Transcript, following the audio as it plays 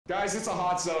Guys, it's a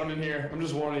hot zone in here. I'm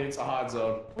just warning you, it's a hot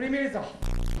zone. What do you mean it's a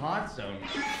hot zone?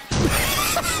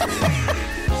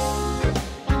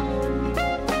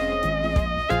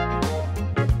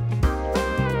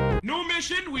 New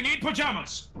mission, we need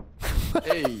pajamas.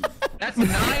 Hey, that's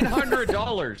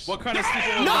 $900. What kind of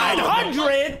people?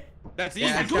 900? That's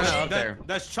easy. Yeah,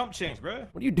 that's chump change, bro.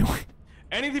 What are you doing?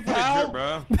 Anything for the drip,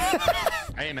 bro.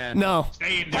 Hey, man. No.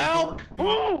 Stay in there. Help!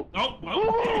 Oh,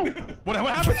 what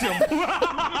happened to him?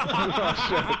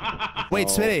 Wait,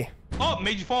 Smitty. Oh,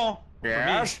 made you fall.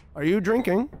 Yes? Are you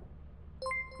drinking?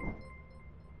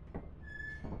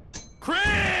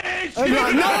 Cringe! No,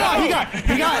 he got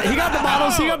the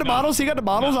bottles. He got the bottles. He got the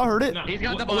bottles. I heard it. He's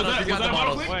got the bottles. He's got the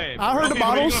bottles. Wait, I heard the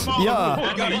bottles.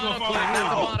 Yeah. That's a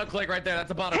bottle click right there.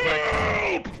 That's a bottle click.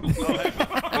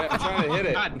 I'm trying to hit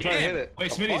it. I'm trying to hit it.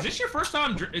 Wait, Smitty, is this your first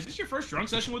time? Is this your first drunk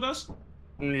session with us?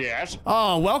 Yes.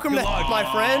 Oh, welcome to my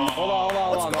friend. Hold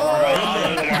on.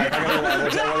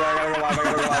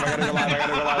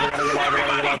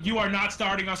 You are not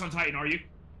starting us on Titan, are you?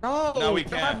 No, we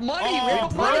don't can't. have money. Oh, We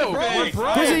have money,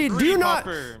 bro. Pezzy, do you not?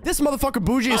 This motherfucker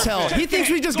bougie as hell. He thinks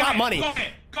we just got money. Go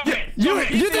ahead. You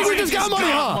think we just got money,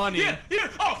 huh? Yeah.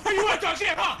 Oh, you want to shit,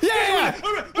 huh? Yeah.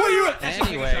 What are you?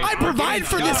 Anyway. I provide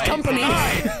for this company.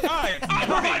 I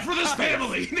provide for this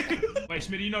family. Wait,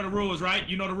 Smitty, you know the rules, right?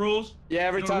 You know the rules? Yeah,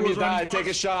 every time you die, take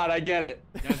a shot. I get it.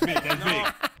 That's big. That's big.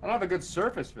 I don't have a good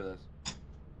surface for this.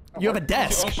 You have a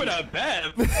desk. Open a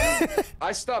bev.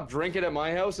 I stopped drinking at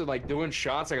my house and like doing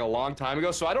shots like a long time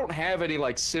ago, so I don't have any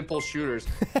like simple shooters.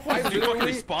 I literally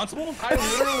responsible. I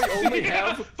literally only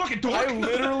have fucking dork. I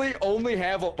literally only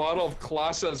have a bottle of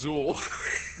Class Azul.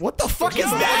 What the fuck is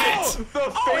that?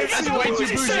 The fancy way too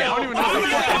bougie. I don't even know what the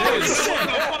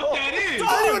fuck that is. I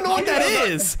don't even know what that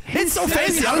is. It's so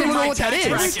fancy. I don't even know what that is.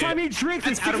 Every time he drinks,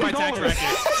 it's out of my tax bracket.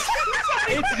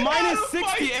 It's minus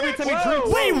 60 every time he drinks.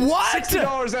 Wait, what?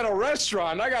 $60 at a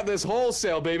restaurant. I got this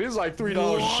wholesale, baby. It's like $3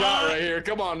 a shot right here.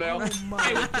 Come on now. Oh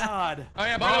my god. Oh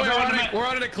yeah, by the way, we're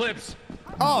on an eclipse.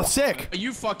 Oh, sick.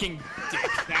 You fucking dick.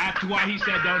 That's why he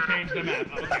said don't change the map.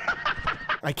 Okay.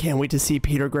 I can't wait to see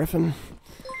Peter Griffin.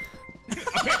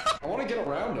 I want to get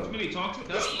around him. Maybe talk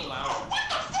to us.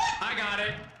 I got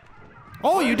it.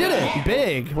 Oh, you did it.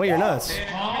 Big. Wait, you're nuts. No,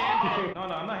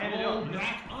 I'm not handing it up.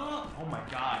 Oh my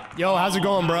god. Yo, how's it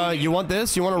going, bro? You want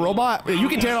this? You want a robot? You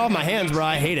can tear it off my hands, bro.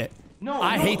 I hate it. No,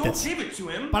 I hate don't this. give it to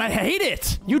him. But I hate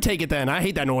it. You take it then. I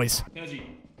hate that noise. Pezzy,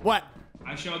 What?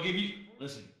 I shall give you.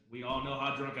 Listen, we all know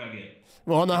how drunk I get.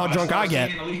 Well, I know how drunk I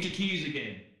get. I'll leave your keys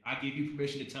again. I give you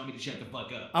permission to tell me to shut the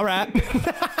fuck up. All right.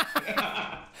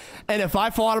 And if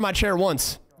I fall out of my chair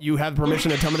once, you have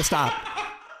permission to tell me to stop.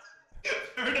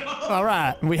 All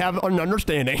right. We have an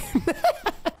understanding.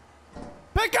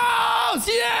 Pickles!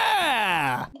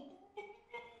 Yeah!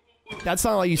 That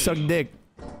sounded like you sucked dick.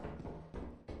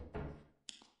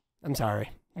 I'm sorry.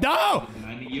 No!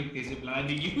 Blind to you? Is it blind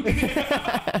to you?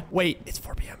 Wait, it's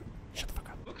 4 p.m. Shut the fuck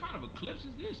up. What kind of eclipse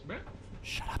is this, bro?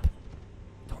 Shut up.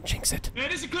 Don't jinx it. Man,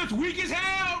 this eclipse weak as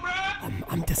hell, bro.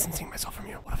 I'm distancing myself from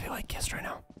you. What if I like kissed right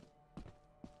now?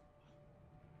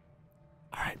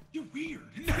 All right. You're weird.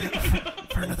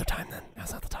 For another time then.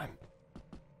 Now's not the time.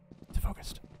 Stay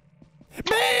focused.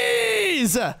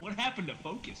 Bees! What happened to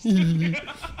focus?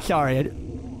 Sorry.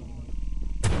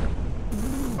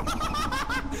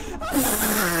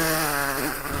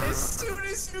 As soon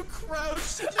as you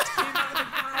crouched, it just came out of the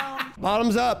ground.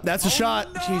 Bottoms up. That's a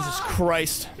shot. no. Jesus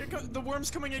Christ. Here the worm's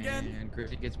coming again. And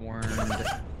Griffey gets wormed.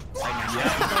 That's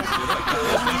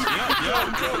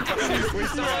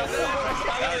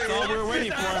all we were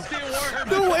waiting for.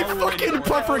 The way fucking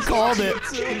Puffer called it.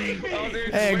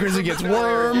 Hey, Grizzly gets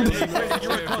wormed.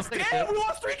 Damn, we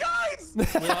lost 3 guys!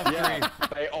 Yeah,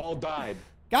 they all died.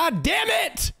 God damn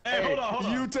it! Hey, hold on.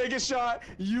 You take a shot.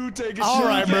 You take a shot. All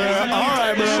right, bro. All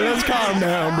right, bro. Let's calm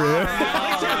down, bro.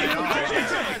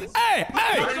 Hey,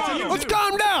 let's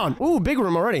calm down. Ooh, big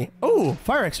room already. Ooh,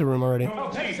 fire exit room already.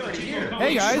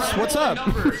 Hey guys, what's up?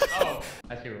 Oh,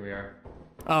 I see where we are.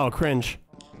 Oh, cringe.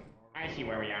 I see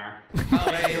where we are. Oh,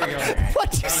 hey, here we go.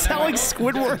 What? You sound like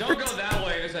Squidward. Don't go that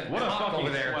way. There's a cop over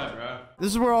there. Bro.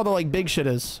 This is where all the like big shit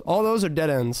is. All those are dead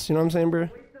ends. You know what I'm saying, bro?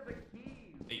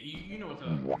 You know what's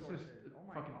up.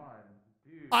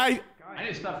 I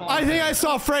didn't step on think I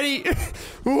saw Freddy.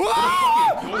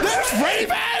 Whoa! There's Freddy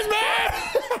Fazbear!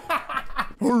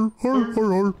 Oh,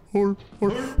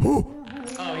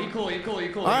 he cool.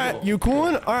 All right, you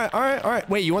cooling? All right.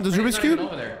 Wait, you want the Rubik's Cube?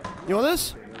 Over there. You want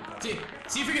this?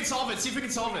 See if we can solve it.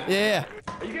 Yeah.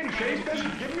 Are you getting chased? Give me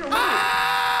a ring.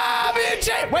 Ah! I'm being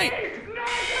chased. Wait.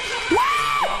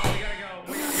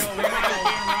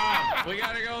 We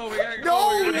gotta go.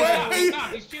 No way!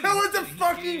 There was a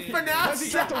fucking Because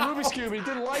he got the FNAF. Rubik's Cube, he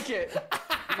didn't like it.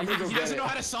 I'm gonna go He get doesn't it. know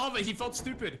how to solve it. He felt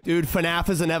stupid. Dude, FNAF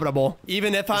is inevitable.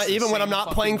 Even when I'm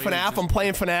not playing FNAF, I'm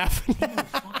playing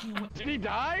FNAF. Did he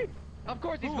die? Of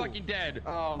course he's fucking dead.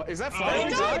 Oh, is that He fire?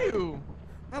 died.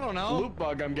 I don't know. Loop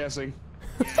bug, I'm guessing.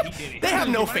 They have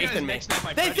no faith in me.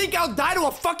 They think I'll die to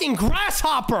a fucking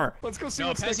grasshopper. Let's go see No,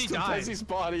 what's next Pezzy to died. Pezzy's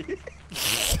body.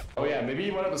 Oh yeah, maybe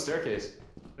he went up the staircase.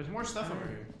 There's more stuff over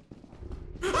here.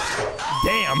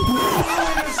 Damn.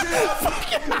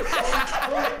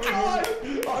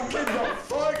 I'm getting the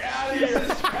fuck out of here.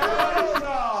 Hell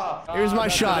no. Here's my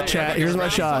shot, chat. Here's my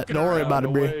shot. Don't worry about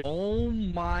it, bro. Oh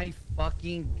my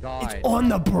fucking god. It's on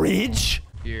the bridge?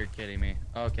 You're kidding me.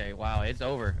 Okay, wow, it's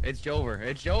over. It's over.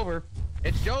 It's over.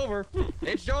 It's over.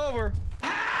 It's over.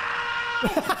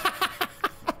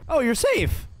 Oh, you're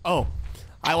safe. Oh,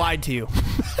 I lied to you.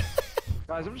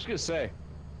 Guys, I'm just gonna say.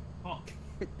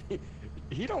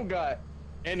 He don't got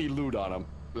any loot on him.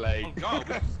 Like, God,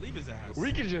 we just leave his ass.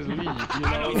 we can just leave, you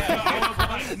know?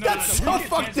 That's so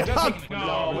fucked up.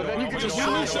 No, but then you can just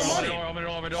steal some money.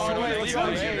 Oh, wait, what's up?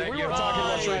 Hey, we were talking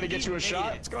about trying to get you a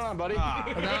shot. What's going on, buddy?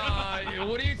 Nah,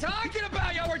 what are you talking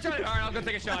about? Y'all were trying. All right, I'll go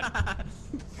take a shot.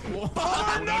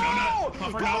 Oh, no!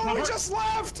 Puffer, Bro, we Puffer. just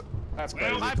left! That's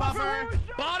crazy. Hi, Puffer.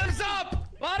 Bottoms up!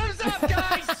 Bottoms up,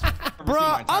 guys!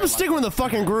 Bro, I'm sticking with the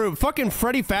fucking group. Fucking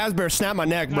Freddy Fazbear snapped my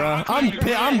neck, bro. I'm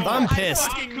pissed.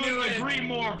 Couldn't agree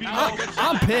more, people.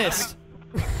 I'm pissed.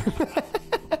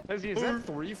 Pezzy, is that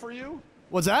 3 for you?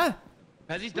 What's that?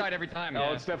 Pezzy's died every time. No,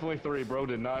 Yeah. it's definitely 3. Bro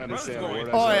did not understand a word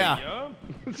I Oh said.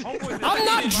 yeah. I'm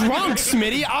not drunk,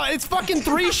 Smitty. It's fucking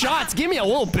 3 shots. Give me a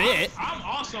little bit. I'm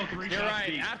also 3 You're shots right.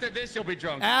 deep. After this, you'll be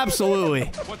drunk. Absolutely.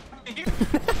 What?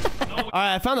 All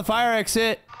right, I found the fire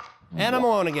exit, and I'm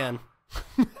alone again.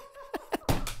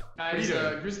 Guys,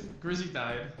 Grizzy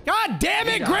died. God damn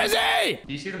it, Grizzy!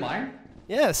 Do you see the mine?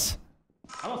 Yes.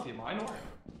 I don't see mine or.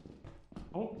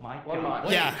 Oh my One god.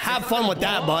 mine. Yeah, have fun with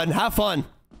that, bud. Have fun.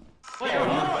 Wait,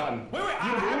 Done. I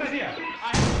have an idea.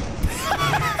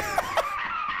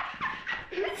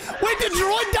 Wait, did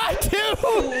droid die too?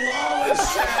 Flawless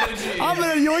strategy. I'm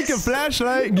gonna yoink a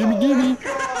flashlight. Gimme.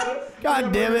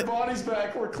 God damn it. Body's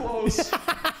back. We're close.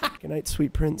 Good night,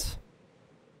 sweet prince.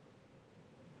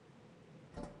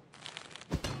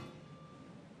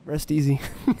 Rest easy.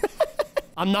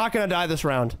 I'm not gonna die this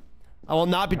round. I will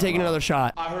not be taking another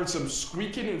shot. I heard some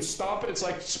squeaking and stomping. It's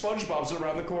like SpongeBob's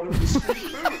around the corner with the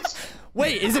squeaky boots.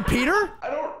 Wait, is it Peter? I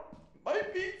don't.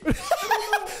 Might be. I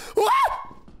don't know. What?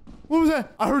 What was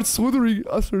that? I heard slithery.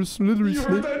 I heard slithery. You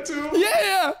heard that too?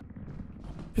 Yeah.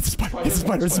 It's a spider. It's a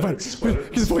spider. It's a spider.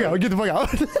 Get the fuck out. Get the fuck out.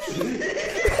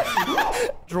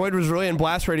 Droid was really in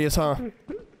blast radius, huh?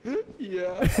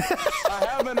 Yeah. I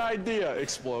have an idea.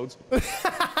 Explodes.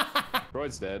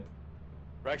 Droid's dead.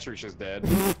 Rexrish is dead.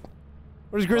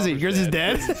 Where's Grizzy? Bobber's Grizzy's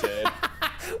dead. Grizzy's dead.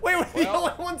 Wait, we're the Well-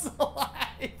 only ones alive.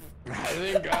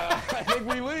 I think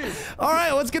we leave. All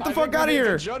right, let's get the I fuck think we out of make a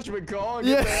here. Judgment call. And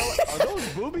Yeah. get the hell. Are those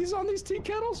boobies on these tea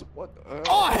kettles? What?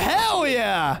 Oh hell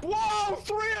yeah! Whoa,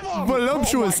 3 of them!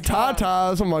 Voluptuous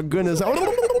tatas. Oh my goodness. All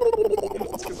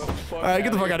right,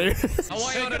 get the fuck out of here. I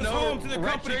want y'all to us know, home to the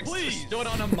company, Retrix please. stood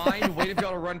on a mine waiting for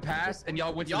y'all to run past, and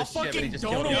y'all went to Y'all the ship and he fucking just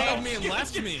don't killed you. love me and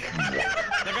left me.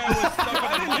 That guy was stuck in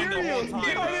the mine the whole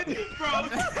time.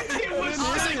 I was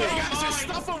like, hey guys, there's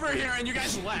stuff over here, and you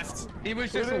guys left. He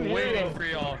was just didn't hear waiting him. for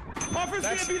y'all. Puffer's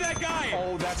gonna be that guy.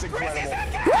 Oh, that's incredible.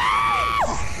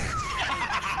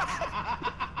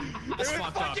 That's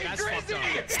fucked up. That's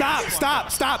fucked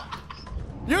up. Stop.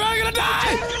 You're not gonna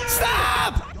die.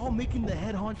 Stop. Y'all making the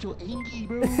head honcho angry,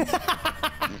 bro.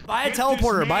 Buy a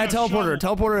teleporter. Buy a teleporter.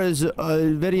 Teleporter is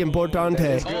very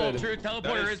importante. Oh, true.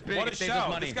 Teleporter is big. What It a saves us shout.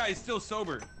 money. This guy is still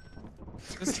sober.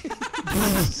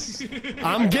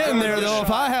 I'm getting there though.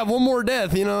 If I have one more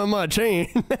death, you know, I'm gonna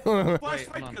change. Flash hold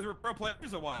fight on. because we're pro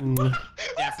players a while.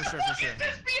 Yeah, for sure.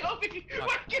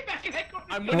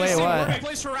 I'm Wait, witnessing what?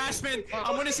 workplace harassment.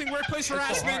 I'm witnessing workplace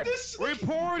harassment.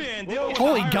 Reporting. Deal with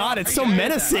Holy the God, it's so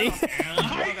menacing.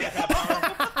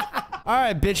 All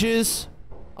right, bitches.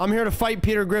 I'm here to fight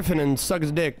Peter Griffin and suck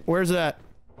his dick. Where's that?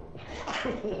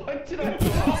 What did I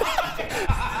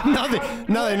Nothing.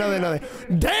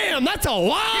 Damn, that's a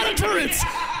lot of turrets.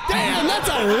 Damn, that's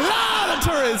a lot of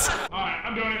turrets. Alright,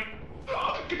 I'm doing it.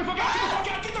 Get the fuck out!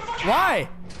 Get the fuck out! Why?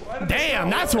 Damn,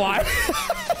 that's why.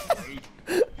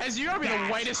 As you gotta be the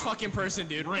whitest fucking person,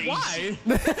 dude. Why?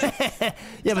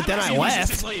 Yeah, but then I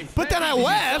left. But then I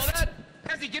left.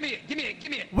 Pezzy, give me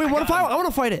it. Wait, what if I want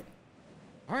to fight it?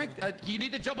 All right, you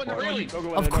need to jump on the railing.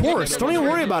 Of course. Don't even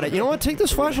worry about it. You know what? Take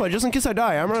this flashlight just in case I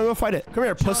die. I'm gonna go fight it. Come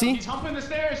here, pussy. He's humping the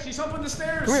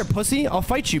stairs. Come here, pussy. I'll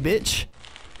fight you, bitch.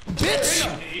 Bitch!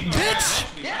 Bitch!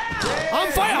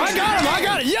 I'm fighting! I got him! I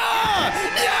got it! Yeah!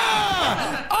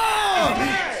 Yeah! Oh!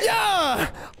 Yeah!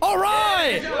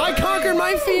 Alright! I conquered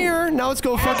my fear! Now let's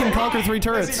go fucking conquer 3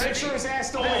 turrets. Make sure his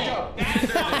ass don't wake up.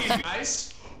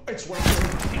 Nice. It's working.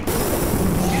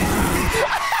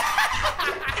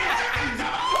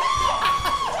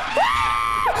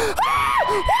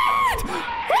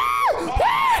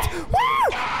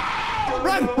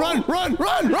 Run! Run! Run!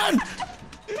 Run! Run!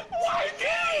 Why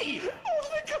me? Oh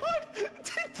my god!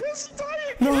 Did this die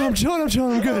again? No, I'm chilling. I'm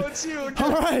chilling. I'm good. Oh, it's you.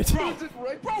 All right.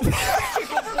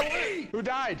 Who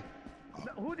died?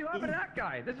 Who do you have in that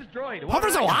guy? This is Droid.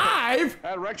 Hopper's alive!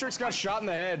 Rectrix got shot in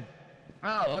the head.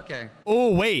 Oh, okay.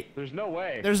 Oh, wait. There's no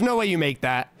way. There's no way you make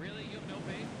that. Really? You have no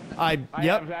faith? I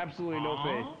Yep. have absolutely no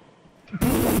faith.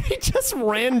 He just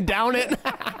ran down it.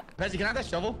 Pezzy, can I have that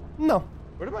shovel? No.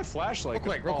 Where did my flashlight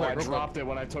Real quick, real go? quick, I real dropped it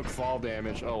when I took fall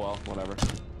damage. Oh well, whatever.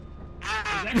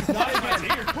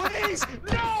 Please!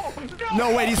 No!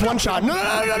 No, wait, he's one shot. No,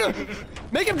 no, no, no, no.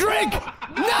 Make him drink! No!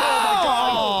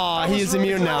 Oh, he is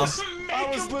immune now. I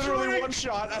was literally one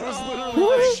shot. I was literally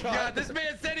one shot. God, this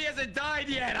man said he hasn't died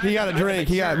yet. He got a drink.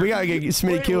 We gotta get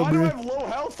Smitty Wait, killed, why do I bro. have low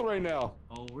health right now?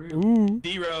 Oh, we're Ooh.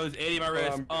 D-Rose, 80 my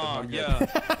wrist. I'm good. Yeah.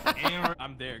 And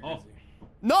I'm there, Grizzly.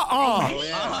 No, how?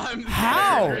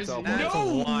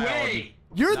 No way.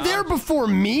 You're there before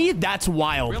me? That's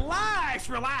wild. Relax,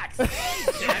 relax. Embarrassing.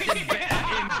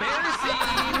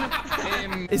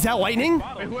 Is that lightning?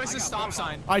 Wait, who has the stop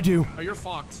sign? I do. Oh, you're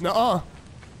fucked. Nuh-uh.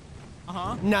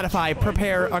 Uh-huh. Not if I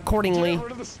prepare accordingly. Get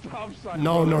rid of the stop sign.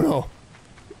 No, no, no.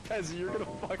 Pezzy, you're gonna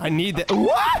fuck. I need that.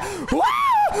 What?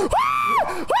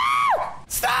 What?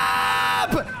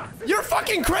 Stop! You're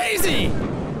fucking crazy!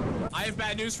 I have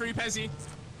bad news for you, Pezzy.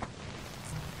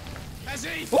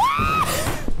 Pezzy!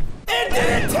 It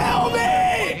didn't tell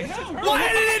me! Why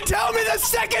didn't it tell me the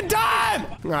second time?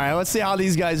 All right, let's see how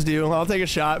these guys do. I'll take a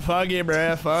shot. Fuck it,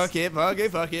 bruh. Fuck it, fuck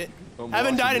it, fuck it.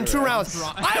 Haven't died in 2 rounds.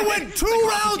 I went 2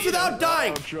 rounds without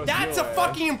dying. That's a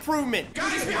fucking improvement.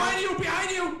 Guys, behind you!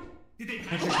 Behind you!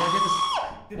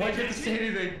 Why can't you say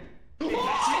anything?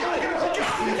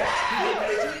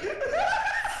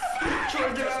 Troy,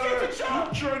 get out of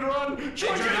there! Troy, run!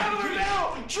 Troy, get out of there now!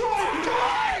 Troy,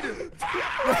 run!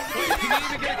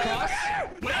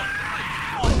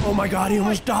 Oh my god, he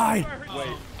almost died.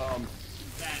 Wait,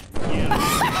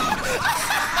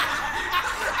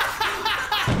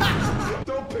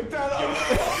 don't pick that up!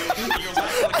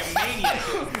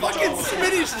 Fucking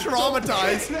Smitty's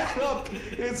traumatized. Pick that up!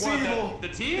 It's evil! The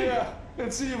team? Yeah,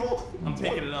 it's evil. I'm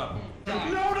taking it up. No,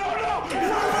 no, no!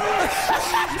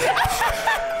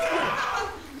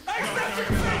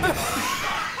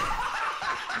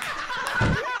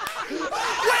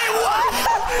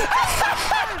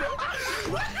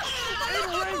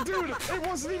 Dude, it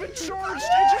wasn't even charged.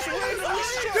 It just randomly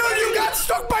struck. Dude, you got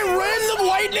struck by random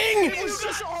lightning?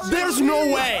 There's no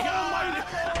way.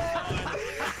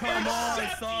 Come on,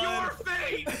 son. Your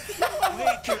fate!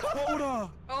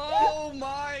 Oh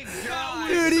my god.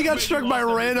 Dude, he got struck by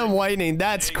random lightning.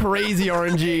 That's crazy,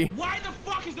 RNG. Why the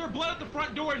fuck is there blood at the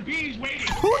front door and Bee's waiting?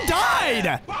 Who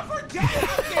died? Buffer dead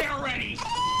out there already!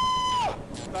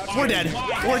 We're dead.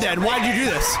 We're dead. Why'd you do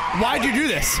this? Why'd you do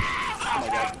this?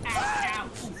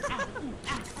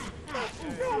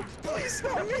 Please,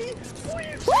 not me.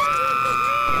 Please.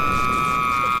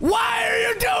 Why are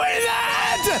you doing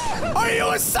that? Are you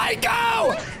a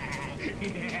psycho?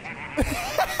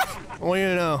 I want you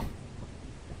to know,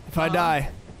 if I die,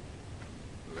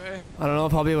 I don't know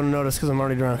if I'll be able to notice because I'm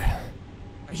already drunk.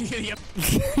 Yep.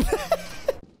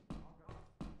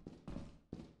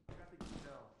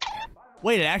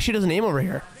 Wait, it actually doesn't aim over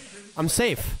here. I'm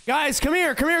safe. Guys, come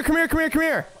here, come here, come here, come here, come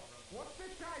here.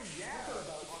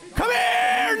 Come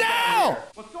here now!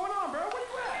 What's going on, bro? Where you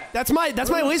at? That's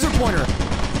my laser pointer.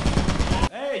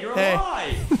 Hey, you're Hey.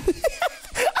 alive.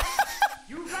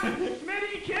 You got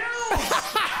Smitty killed!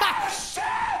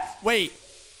 Wait.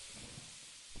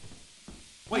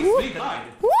 Wait, Smitty died.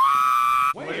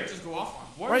 Wait, just go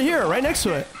off on. Right here, right next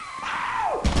to it.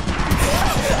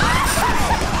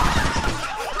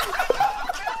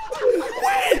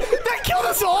 Wait, that killed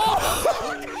us all!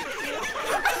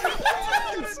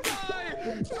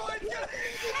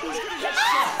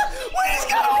 Wait, he's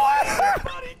got a water!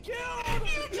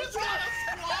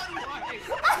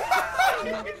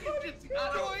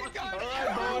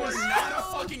 Not a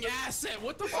fucking asset.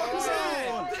 What the fuck was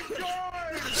that?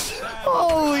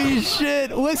 Holy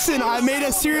shit. Listen, I made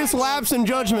a serious lapse in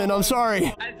judgment. I'm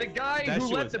sorry. As the guy That who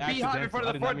shit left was the beehive in front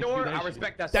of the front door, I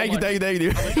respect that so Thank you, much. thank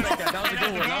you, thank you. That was a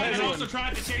good one. That was a good one.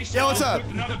 Trying to chase Yo, what's up?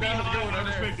 another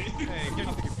beehive. Hey, get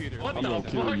off the computer. What I'm gonna the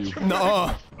kill fuck? you.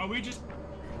 No. Are we just...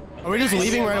 Are we just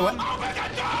leaving right away?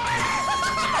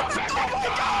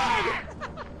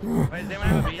 Wait, does anyone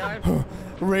have a beehive?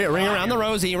 Ring around the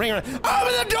rosy. Ring around. Open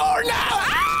the door now!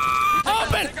 Ah!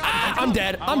 Open! Ah! I'm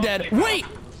dead. I'm dead. Wait!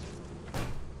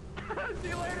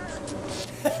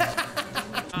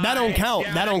 That don't count.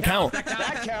 That don't count. That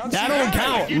counts. That don't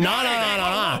count.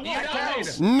 Nah. You died.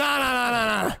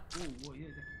 Nah.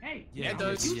 Yeah,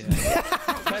 Pezzy,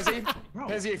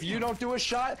 if you don't do a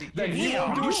shot, then you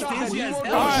won't do a shot, then you won't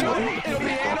do a All shot.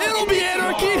 right. It'll be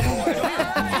anarchy.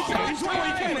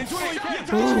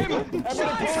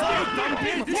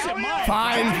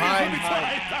 Fine.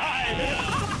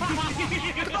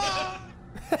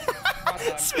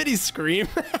 Smitty's scream.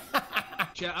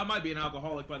 Chat, I might be an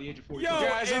alcoholic by the age of 40. Yo,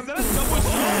 Guys, is I'm- that a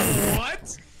double?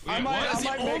 What? That's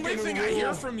the only thing I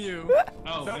hear from you.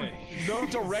 Oh, hey. No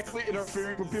directly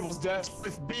interfering with people's deaths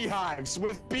with beehives.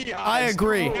 I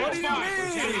agree. What do you mean?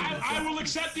 I will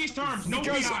accept these terms. No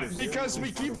beehives. Because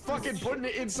we keep fucking putting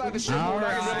it inside the ship. All We're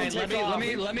not gonna right, take off.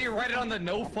 let me write it on the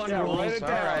no fun Yeah, rules. write it All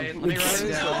down. right, let me write it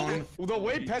down. The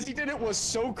way Pezzy did it was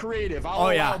so creative. I'll Oh,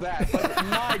 allow yeah. that. But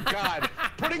my God,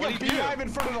 putting a beehive in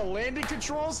front of the landing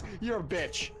controls, you're a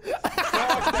bitch.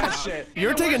 Fuck that shit.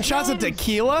 You're taking shots at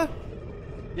tequila?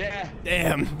 Yeah.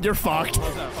 Damn, you're fucked.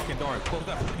 Close that fucking door. Close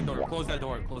that fucking door. Close that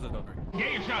door. Close that door.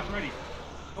 Get your shots ready.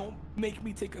 Don't make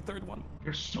me take a third one.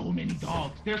 There's so many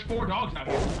dogs. There's 4 dogs out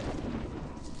here.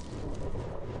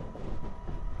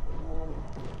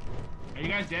 Are you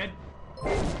guys dead?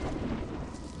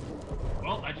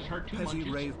 Well, I just heard 2 Pezzy munches.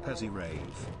 rave, Pezzy rave.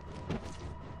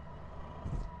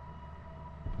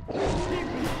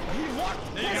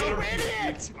 That's an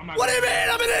idiot. I'm not What do you mean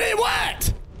I'm an idiot?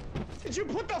 What? Did you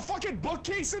put the fucking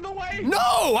bookcase in the way?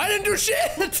 No, I didn't do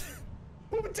shit.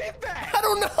 Who did that? I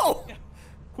don't know.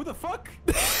 Who the fuck?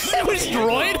 It was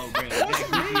Droid.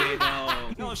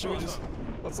 No, should we just?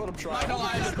 Let's let him try.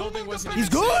 He's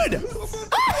good.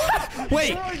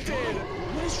 Wait. Troy did.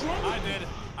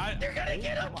 I did. You're gonna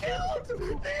get him killed.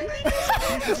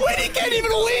 Wait, he can't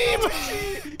even leave.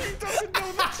 He doesn't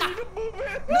know the key to move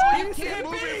it. No, you can't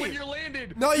move it when you're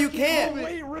landed. No, you can't.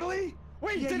 Wait, really?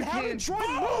 Wait, then how did Troy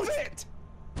move it?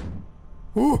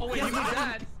 Ooh. Oh wait, you moved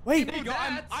that. Wait. There you go.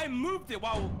 I moved it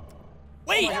while.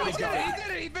 Wait. He did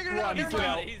it. He figured it out. He's Never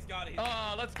got mind. it. He's got it.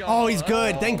 Let's go. Oh, he's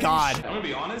good. Thank God. I'm gonna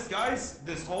be honest, guys.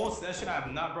 This whole session, I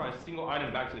have not brought a single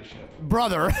item back to the ship.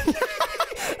 Brother.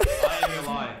 I ain't gonna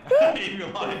lie. I ain't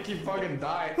gonna lie. Keep fucking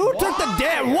dying. Who took the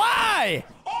damn? Why?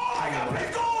 Oh, I got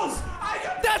pickles! I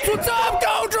got That's what's up.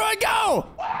 Go, Droid, go.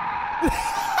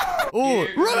 Ooh,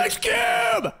 Rubik's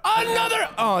Cube. Another.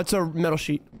 Oh, it's a metal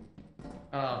sheet.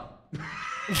 I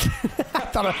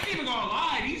thought I ain't even gonna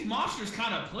lie, these monsters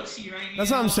kind of pussy right now.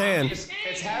 That's what I'm saying.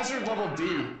 It's hazard level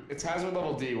D. It's hazard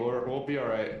level D. We'll be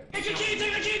alright. Take the key,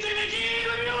 take the key, take the key,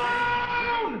 leave me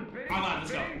alone! I'm out,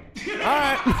 let's go. All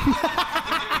right.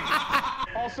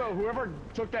 Also, whoever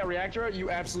took that reactor out, you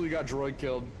absolutely got droid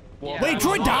killed. Well, Wait,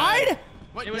 Droid died?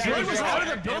 It was Droid was Red out of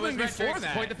Tricks. the building It was Red before Tricks.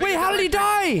 that. Point the Wait, finger how at did he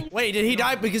Red Tricks. die? Wait, did he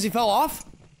die because he fell off?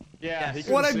 yeah, he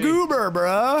What a couldn't see. goober,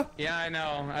 bruh. Yeah, I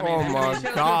know. I Oh mean, my he should've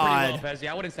done God. pretty well, Pezzy.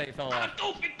 I wouldn't say he fell off.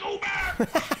 Stupid goober!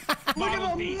 Look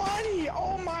at the money!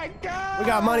 Oh my God! We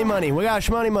got money. We got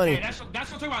money. Hey, that's what I'm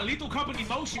talking about, lethal company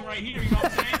motion right here, you know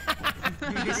what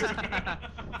I'm saying?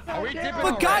 Are we dipping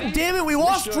But God already? damn it, we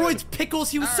lost should. Droid's pickles.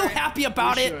 He was so Alright. happy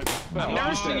about it. I've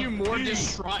never seen you more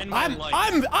distraught in my life.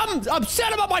 I'm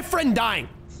upset about my friend dying.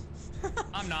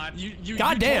 I'm not. You.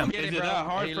 God damn. Get Is it, it bro. that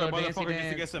hard Hey, for a little dancey motherfucker just to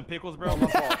dance. get some pickles, bro? My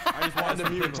fault. I just wanted The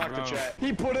some mute pickles, talk to bro. chat.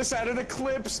 He put us out of the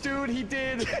clips, dude. He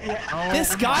did.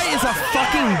 This guy is a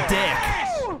fucking dick.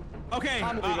 Okay,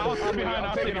 I'm I'll stay behind.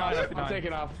 I'll stay behind. I'll stay I'm behind.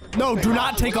 taking off. No, do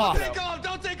not take off. Don't take off.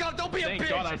 Don't take off. Don't be a Thank bitch.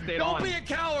 God I stayed Don't on. be a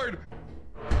coward.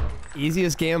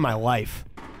 Easiest game of my life.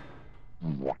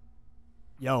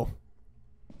 Yo.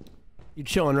 You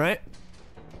chilling, right?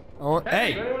 Oh, Is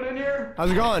hey, anyone in here?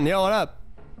 how's it going? Yo, what up?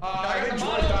 I think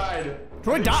Droid died.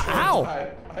 Droid died?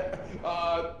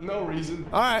 How? No reason.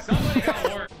 All right. Somebody got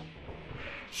work.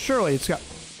 Surely it's got.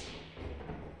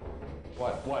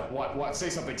 What? Say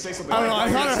something. Say something. I don't know. I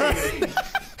thought I heard.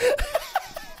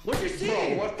 What you Bro,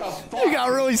 see? what the fuck? You got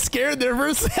really scared there for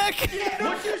a sec.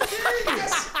 What you see?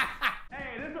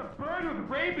 Hey, there's a bird with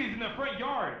rabies in the front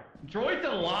yard. Droid's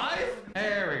alive?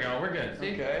 There we go. We're good.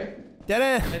 See? Okay. Dead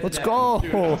end. Let's go.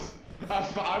 Dude,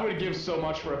 I would give so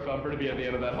much for a thumper to be at the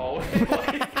end of that hallway.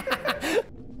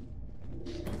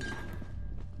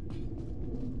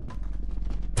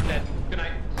 Dead. Good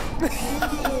night.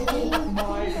 Oh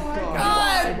my God.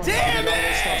 God damn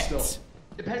Stop it! still.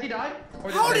 Did Pezzy die?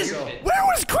 How did? Where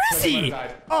was Chrissy?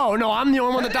 Oh no, I'm the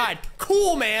only one that died.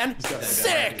 Cool, man.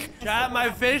 Sick. Chat, my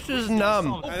face is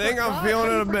numb. I think I'm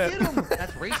feeling it a bit.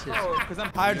 That's racist.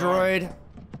 Hi, droid.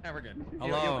 Never good.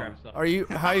 Hello. Are you?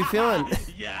 How you feeling?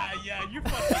 Yeah, you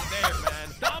fucking there, man.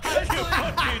 Stop it, you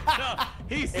fucking tough.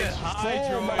 He said hi, Full,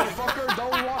 Joe. motherfucker.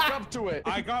 Don't walk up to it.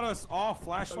 I got us all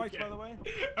flashlights, by the way.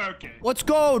 Okay. Let's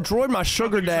go, droid, my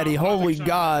sugar daddy. Holy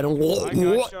God.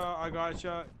 I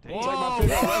gotcha. It's like my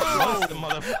favorite restaurant. The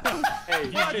motherfucker. Hey,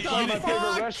 it's like my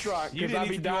favorite restaurant because I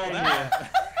be dying here.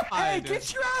 Hey,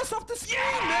 get your ass off the screen,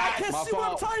 man. I can't My see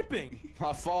what I'm fault. typing.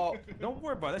 My fault. Don't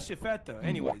worry about it. That shit fat though.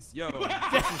 Anyways, yo,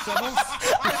 get some shovels.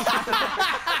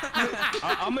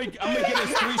 I'm gonna get us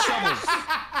 3 shovels.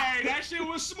 Hey, that shit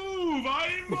was smooth. I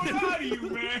ain't gonna lie to you,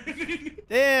 man.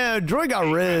 Damn, droid got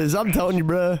riz. I'm telling you,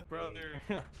 bro.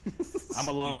 Brother, I'm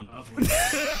alone. Hold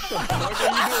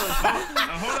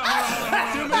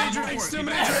on. Too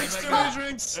many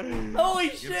drinks. Holy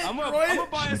shit, I'm gonna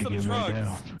buy us some drugs.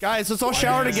 Guys, let's all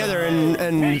shower together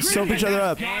and soap each other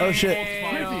up. Oh shit.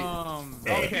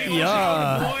 Okay.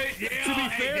 Yeah. To be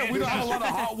fair, we don't have a lot of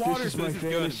hot water, so this is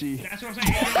good. That's what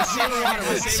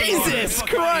I'm saying. Jesus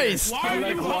Christ. Why are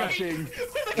you Watching.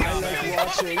 I like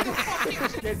watching.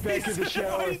 Get back in the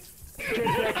shower. Get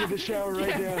back in the shower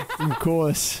right now. Of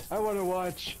course. I want to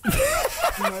watch.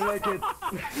 I like it.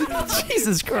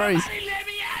 Jesus Christ.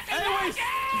 Anyways,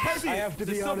 Pezzy, I have to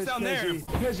be the soap's honest, down there.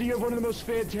 Pezzy, you have one of the most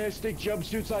fantastic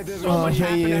jumpsuits I've ever Oh, seen.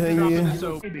 thank you, thank you.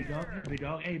 Hey, big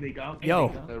dog. Hey, big dog.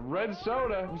 Yo. The red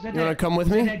soda. You wanna come with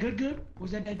me? Good?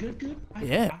 Was that good?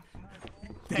 Yeah.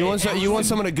 You want some? You want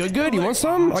some of the good? You want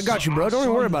some? I got you, bro. Don't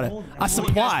even worry about it. I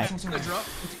supply.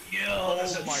 Oh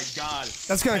my god.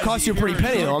 That's gonna cost you a pretty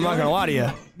penny, though. I'm not gonna lie to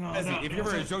you. Pezzy, if you're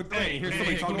ever a joke thing, you hear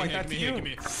somebody talking like that to you,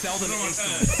 sell them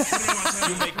instantly.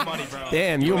 You make money, bro.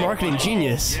 Damn, you're a marketing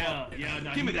genius.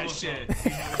 Give me that shit.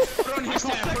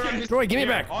 Troy, give me it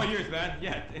back. All yours, man.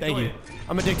 Yeah. Thank you.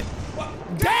 I'm addicted.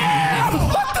 Damn!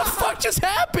 What the fuck just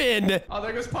happened? Oh,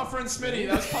 there goes Puffer and Smitty.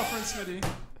 That was Puffer and Smitty.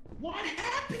 What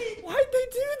happened? Why'd they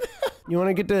do that? You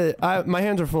wanna get the? My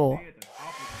hands are full.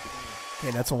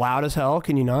 Okay, that's loud as hell.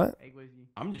 Can you not?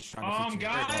 I'm just trying to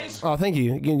Guys. Oh, thank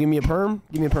you. Give me a perm.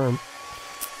 Give me a perm.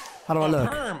 How do I look?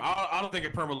 Perm. I don't think a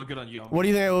perm will look good on you. What do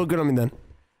you think I look good on me then?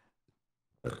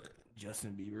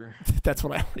 Justin Bieber. That's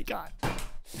what I already got.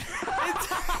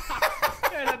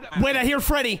 Wait, I hear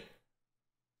Freddy.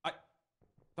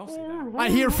 Don't say that. I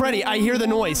hear Freddy. I hear the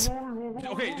noise.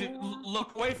 Okay, dude,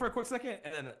 look away for a quick second,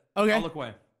 and then Okay. I'll look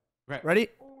away. Right. Ready?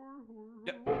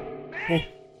 Yep.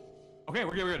 Okay,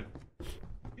 we're good.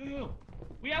 Yo.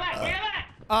 We are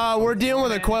at. We're dealing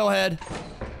with a coil head. Where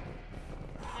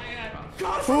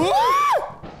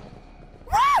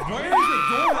is the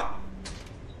door?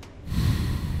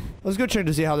 Let's go check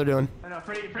to see how they're doing.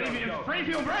 Freddy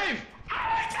feel brave.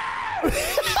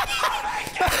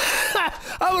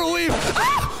 I'm gonna leave.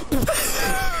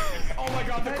 Oh my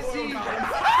god, the coil got him.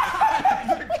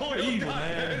 The coil Evil, got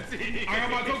him. I got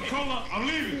my Coca-Cola. I'm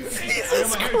leaving.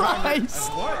 Jesus Christ.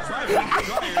 What?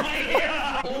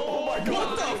 Oh my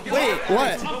god. Wait,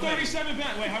 what? I'm 37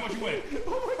 back. Wait, how much you weigh?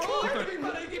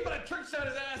 He put a trick shot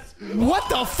his ass. What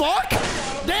the fuck?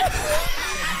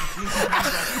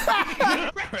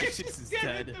 Precious is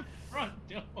dead. Front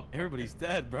door. Everybody's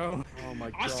dead, bro. Oh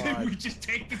my I said god. we just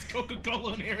take this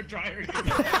Coca-Cola and hair dryer. You know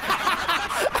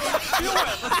what?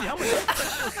 Let's see how much.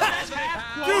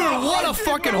 Dude, what a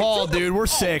fucking haul, dude. We're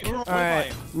sick. All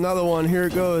right, another one. Here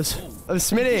it goes.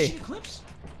 Smitty, Clips?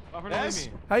 Yes?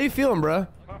 how you feeling, bro?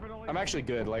 I'm actually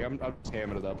good. Like I'm just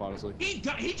hamming it up, honestly. He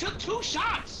took 2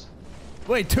 shots.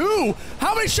 Wait, 2?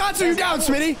 How many shots are you down,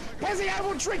 Smitty? Pezzy, I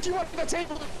will drink you up to the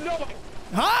table. No.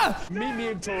 Huh? Meet me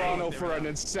in Toronto for an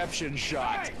inception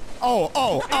shot.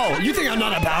 Oh. You think I'm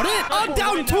not about it? I'm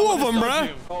down 2 of them, bro.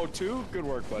 Oh, 2? Good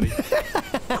work, buddy.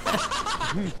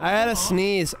 I had a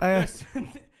sneeze. Don't listen to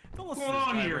this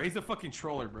guy, bro. He's a fucking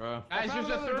troller, bro. Guys, there's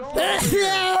a third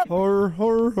Horror.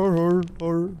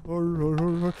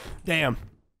 Damn.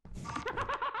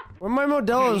 Where'd my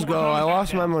Modelo's go? I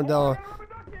lost my Modelo.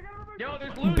 Yo,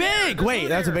 there's loot. Big! Wait,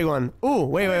 that's a big one. Ooh,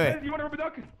 wait. You want a rubber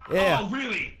duck? Yeah, Oh,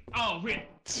 really? Oh, really?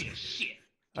 Shit.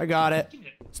 I got it.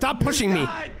 Stop pushing me.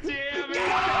 God damn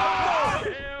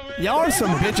it! Y'all are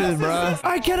some bitches, bruh.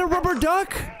 I get a rubber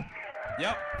duck?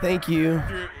 Yep. Thank you.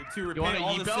 To repay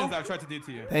all the sins I've tried to do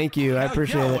to you. Thank you. I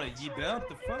appreciate it. What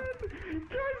the fuck?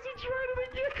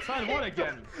 Tried what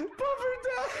again?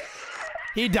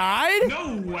 He died?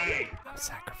 No way. I'm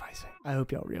sacrificing. I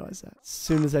hope y'all realize that. As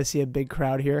soon as I see a big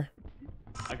crowd here.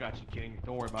 I got you, King.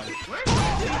 Don't worry about it.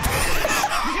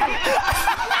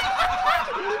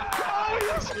 Oh,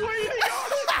 he's waiting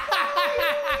on it.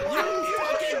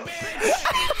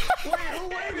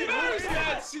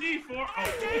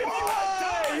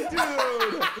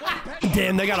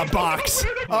 damn, they got a box.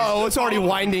 Oh, it's already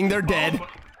winding. They're dead.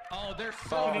 Oh, they're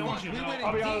so much.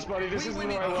 I'll be honest, buddy. This isn't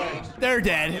the right way. They're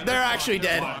dead. They're actually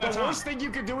dead. The worst thing you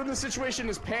could do in this situation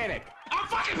is panic. I'm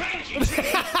fucking panicking.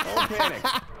 Don't panic.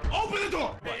 Open the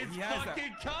door. He has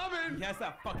Fucking coming. He has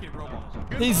that fucking robot.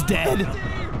 He's dead.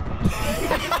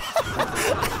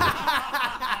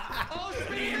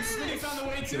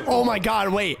 Oh my god,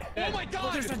 wait. Oh my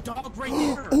god. There's a dog right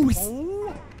there.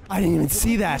 Oh, I didn't even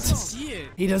see that.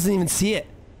 He doesn't even see it.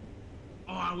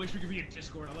 Oh, I wish we could be in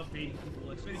Discord. I love baiting people.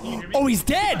 Like, can you hear me? Oh, he's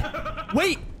dead.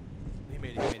 Wait. He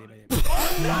made it.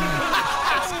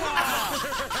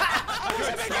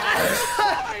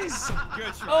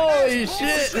 Holy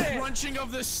shit. Crunching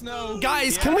of the snow.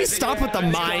 Guys, can we stop with the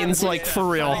mines, like, for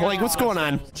real? Like, what's going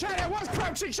on? Chad, I was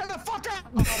crouching. Shut the fuck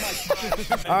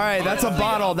up. All right, that's a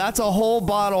bottle. That's a whole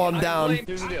bottle. I'm down.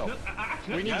 Here's the deal.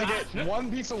 We need to get one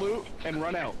piece of loot and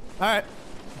run out. All right.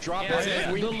 Drop Yeah, it.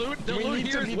 yeah. We The loot need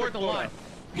here to is meet worth the a lot. quota.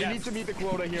 We need to meet the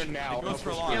quota here now. goes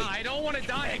for a lot. Yeah, I don't want to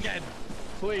die again.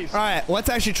 Please. All right, let's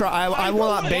actually try. I will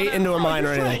not bait into a mine or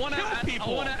I anything. want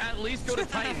to at least go to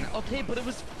Titan. Okay, but it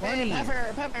was funny.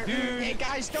 Hey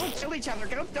guys, don't kill each other.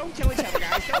 Don't kill each other,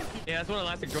 guys. Don't. Yeah, that's what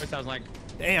Elastic Joy sounds like.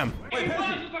 Damn. Wait,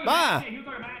 Pezzy. Ah. He was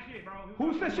talking mad shit, bro.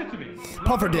 Who said shit to me?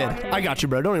 Puffer did. I got you,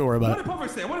 bro. Don't even worry What about did it. Puffer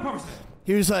say? What did Puffer say?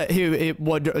 He was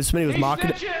what Smitty was mocking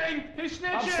it. Snitching! He's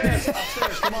Upstairs, snitching!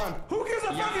 upstairs. Come on. Who gives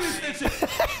a fuck if he's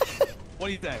snitching? What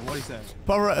do you say? What do you say?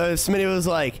 Puffer, Smitty was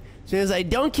like,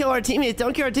 don't kill our teammates.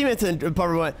 Don't kill our teammates. And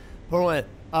Puffer went,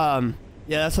 yeah,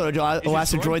 that's what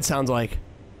Elastic Droid sounds like.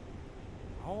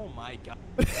 Oh my god.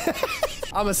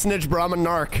 I'm a snitch, bro. I'm a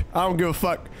narc. I don't give a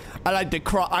fuck. I like to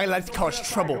cause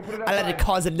trouble. I like to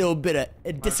cause a little bit of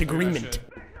a disagreement.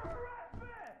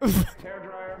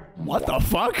 What the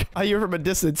fuck? I hear from a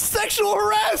distance. Sexual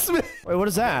harassment! Wait, what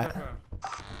is that?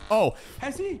 Oh.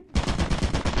 Pezzy?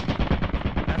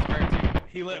 That's crazy.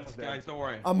 He lives, guys. Don't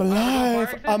worry. I'm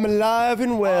alive. I'm alive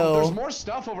and There's well. more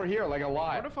stuff over here, like a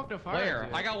lot. Fuck the fire. Where?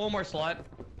 I got one more slut.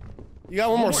 You got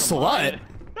one more slut?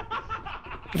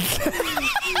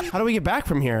 How do we get back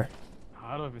from here?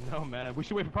 I don't even know, man. We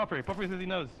should wait for Puffer. Puffer says he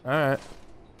knows. Alright.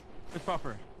 Where's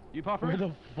Puffer? You Puffer? Where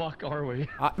the fuck are we?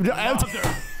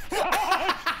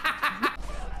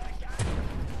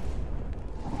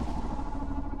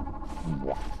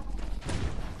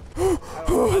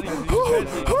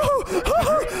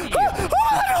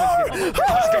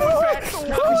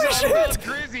 Holy shit!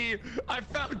 Grizzy! I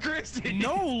found Grizzy!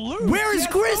 No loot! Where is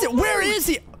Grizz? Where is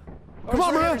he? Come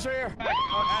on, bro.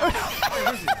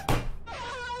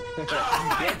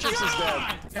 Beatrix is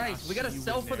dead. Guys, we gotta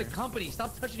sell for the company.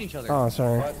 Stop touching each other. Oh,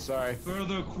 sorry. What? Sorry. For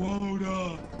the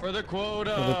quota. For the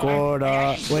quota. The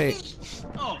quota. Wait.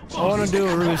 Oh, I want to do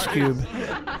a Rubik's Cube.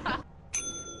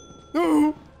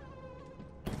 No.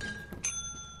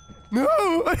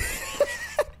 No.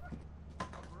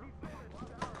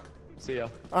 See ya.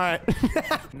 All right.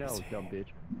 No, dumb bitch.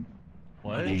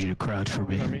 I need you to crouch for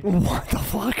me. What the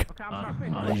fuck?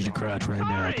 I need you to crouch right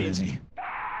now, Pezzy.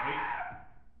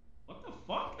 What the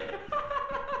fuck?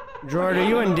 George, are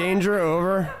you in danger?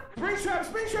 Over. Spring trap,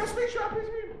 spring trap, spring trap, please.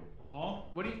 Huh?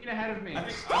 What are you getting ahead of me? I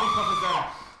think Puffer's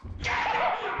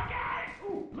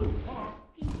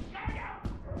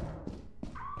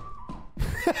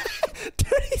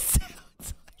Dude,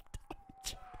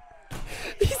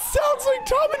 he sounds like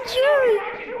Tom and Jerry.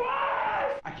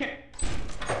 I can't.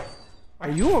 Are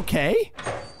you okay?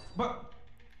 But.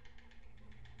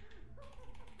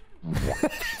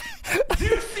 Do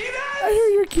you see that? I hear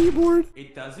your keyboard.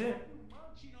 It doesn't.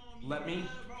 Let me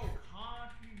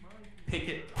pick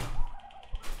it.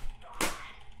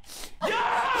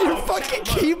 Your fucking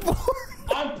keyboard.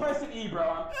 I'm pressing E,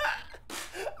 bro.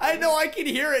 I know I can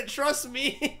hear it. Trust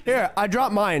me. Here, I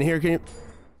dropped mine. Here, can you?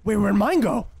 Wait, where'd mine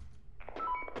go?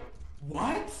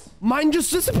 What? Mine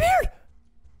just disappeared.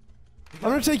 I'm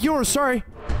gonna take yours. Sorry.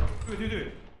 Do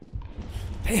it.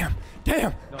 Damn.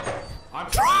 Damn. No, I'm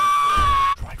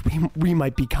Droid, we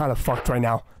might be kind of fucked right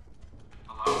now.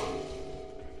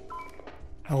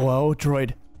 Hello,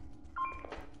 Droid.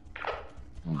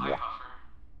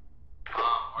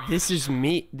 This is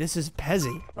me. This is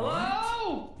Pezzy.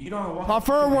 Hello? You don't know what?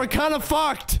 Puffer, we're kind of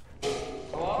fucked.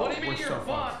 What do you mean you're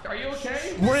fucked? Are you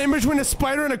okay? We're in between a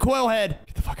spider and a coil head.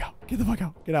 Get the fuck out. Get the fuck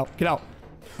out. Get out. Get out.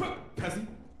 Pezzy.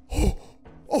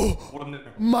 Oh, What am I-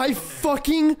 my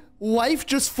fucking life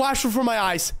just flashed before my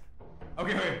eyes.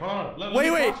 Okay, wait, hold on. Let Wait,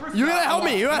 me wait. cross first. You gotta help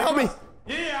me. You gotta help me.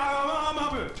 Yeah, I'm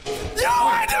helping. You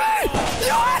lied to me!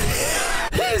 You lied!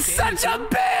 He's such a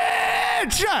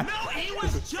bitch! No, he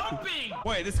was jumping.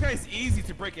 Wait, this guy's easy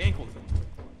to break ankles.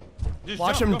 Just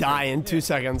Watch jump, him go for die it. in 2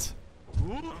 seconds.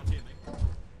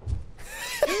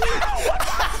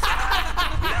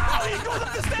 He goes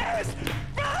up the stairs!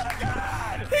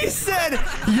 He said,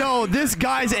 yo, this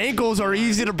guy's ankles are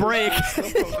easy to break.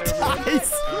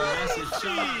 Nice.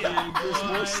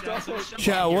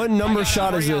 Chat, what number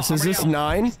shot is this? Is this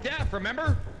 9? Steph,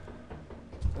 remember?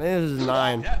 I think this is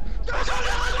 9.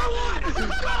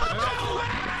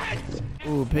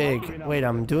 Ooh, pig. Wait,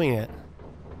 I'm doing it.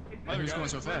 Who's going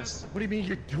so fast? What do you mean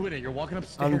you're doing it? You're walking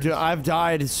upstairs. I've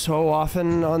died so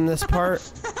often on this part.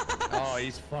 Oh,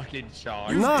 he's fucking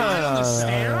shocked. No. On the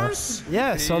stairs?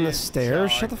 Yes, on the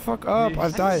stairs. Shut the fuck up.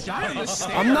 I've died.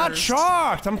 I'm not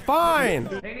shocked. I'm fine.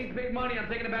 They need big money. I'm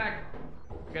taking it back.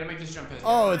 We gotta make this jump in.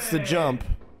 Oh, it's the jump.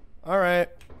 All right.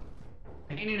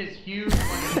 Painting is huge.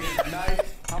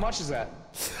 How much is that?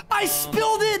 I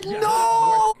spilled it.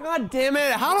 No. God damn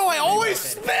it. How do I always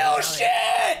spill shit?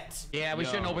 Yeah, we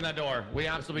shouldn't open that door. We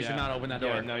absolutely should not open that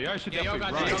door. Yeah, no, you should definitely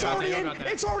run. It's already in.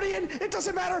 It's already in. It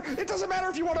doesn't matter. It doesn't matter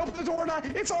if you want to open the door or not.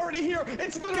 It's already here.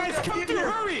 It's literally Guys, come through,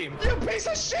 hurry! You piece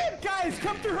of shit! Guys,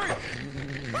 come through, hurry!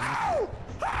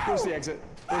 Where's the exit?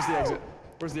 Where's the exit?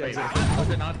 Where's the exit? Was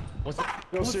it not? Was it?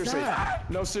 No, seriously.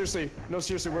 No, seriously. No,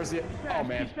 seriously. Where's the? Oh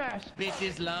man.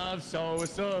 Bitches love so.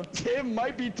 It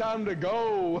might be time to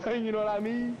go. You know what I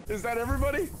mean? Is that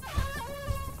everybody?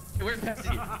 Where's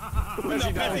Pezzy?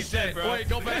 Pezzy's dead, bro. Wait,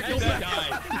 go back. Go back.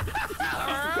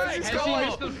 Alright,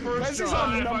 Pezzy's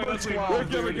on number 12,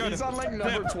 dude. He's on like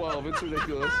number 12. It's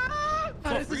ridiculous.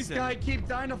 How does this guy keep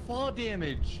dying to fall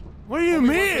damage? What do you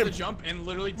mean? Jump and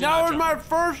literally That was my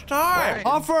first time.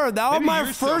 Offer, that was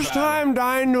my first time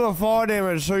dying to a fall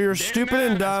damage, so you're stupid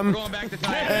and dumb.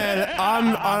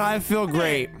 And I feel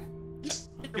great.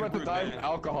 You're about to die of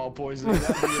alcohol poisoning.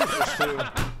 That'd be interesting too.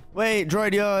 Wait,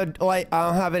 droid, I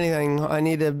don't have anything. I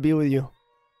need to be with you.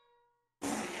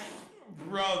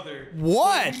 Brother.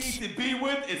 What? What you need to be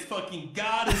with is fucking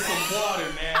God and some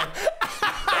water, man.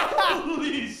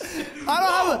 Holy shit.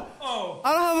 I don't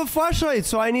have a flashlight,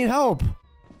 so I need help.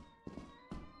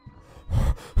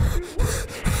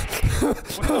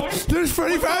 There's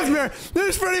Freddy Fazbear.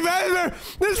 There's Freddy Fazbear.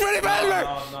 There's Freddy Fazbear.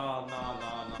 No.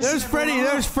 There's Freddy.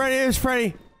 There's Freddy. There's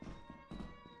Freddy.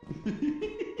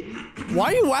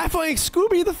 Why are you laughing like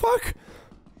Scooby? The fuck?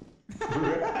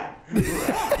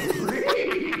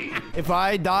 If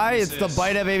I die, it's the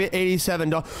bite of 87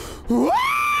 dog.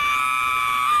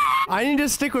 I need to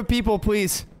stick with people,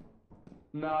 please.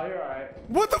 No, you're alright.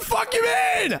 What the fuck you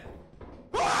mean?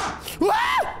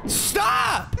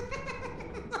 Stop!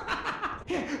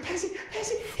 Pezzy.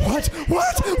 What?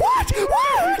 What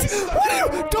are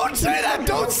you? Don't say that!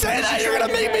 Don't say that! You're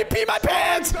gonna make me pee my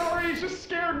pants! Sorry, he just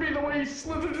scared me the way he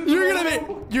slithered into You're gonna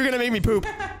make me poop.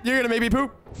 You're gonna make me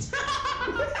poop.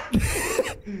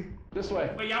 This way.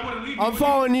 Wait, y'all wanna leave? I'm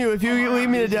following you. If you leave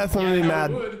me to death, I'm gonna be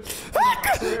mad.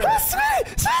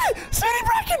 Smitty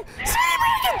Bracken!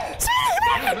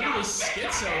 Literally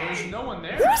schizo. There's no one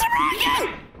there. There's a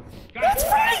Bracken! That's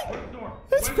Freddy!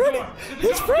 It's Freddy!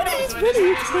 It's Freddy! It's Freddy!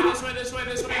 It's Freddy!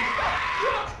 This way.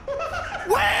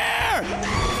 Where?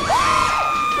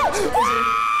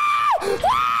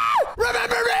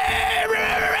 Remember me!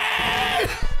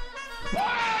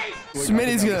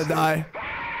 Smitty's gonna die.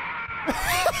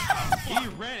 He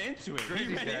ran into it.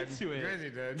 He ran into it. Crazy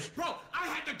dead. Bro, I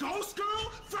had the ghost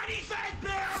girl, Freddy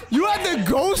Fazbear. You had the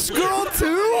ghost girl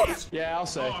too? Yeah, I'll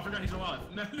say. Oh, I forgot he's alive.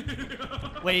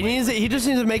 Wait, he just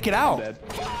needs to make it out. Dead.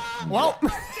 Well.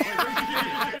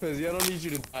 Pezzy, I don't need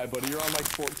you to die, buddy. You're on like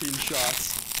 14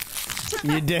 shots.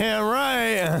 You damn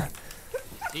right.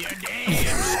 You're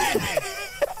damn.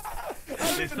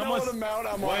 Did someone amount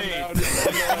I'm on now?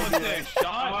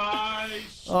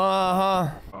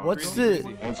 What's this?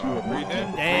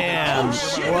 Damn.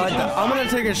 What? I'm gonna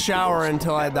take a shower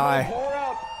until I die.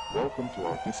 Welcome to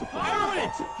our discipline.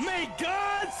 May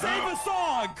God save us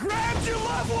all. Grab your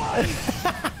loved one.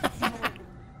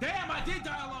 Damn, I did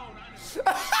die alone.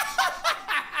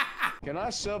 Can I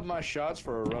sub my shots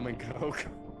for a rum and coke?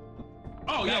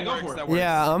 Oh yeah, go for it.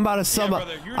 Yeah, I'm about to sub.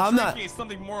 Brother, you're I'm not. drinking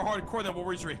something more hardcore than what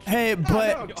we're drinking. Hey,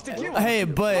 but. Hey,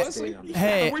 but.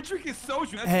 Hey. We're drinking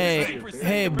soju. That's Hey, 30%.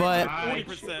 hey, but.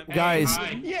 40%. Guys.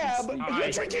 Yeah, but you're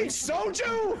drinking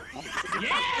soju?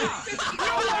 Yeah! No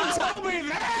one told me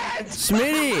that!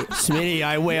 Smitty,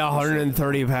 I weigh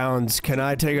 130 pounds. Can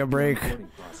I take a break? Oh,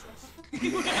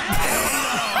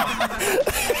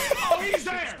 he's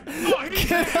there!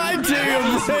 Can I take a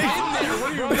break?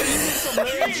 Some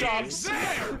lamb chops.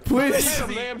 Please.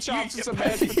 Some lamb chops and some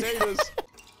mashed potatoes.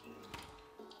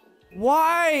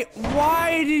 Why,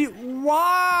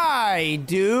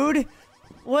 dude?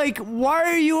 Like, why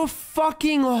are you a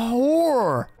fucking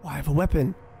whore? Oh, I have a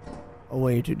weapon. a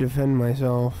way to defend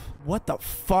myself. What the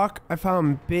fuck? I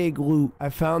found big loot. I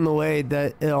found the way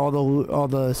that all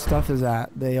the stuff is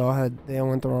at. They all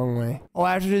went the wrong way. Oh,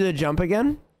 I have to do the jump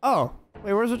again? Oh,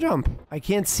 wait, where's the jump? I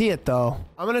can't see it though.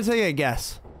 I'm gonna take a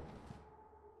guess.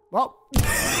 Well,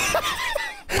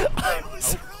 I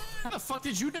was. How the fuck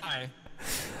did you die?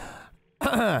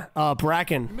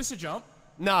 Bracken. You missed a jump?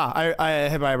 Nah, I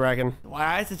hit by a bracken. Well,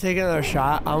 I have to take another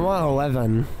shot. I'm on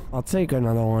 11. I'll take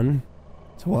another one.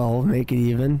 12, make it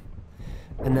even.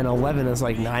 And then 11 is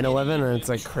like 9/11, and it's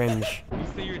like cringe. You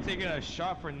say you're taking a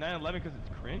shot for 9/11 because it's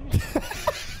cringe?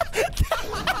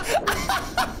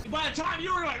 By the time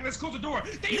you were like, let's close the door,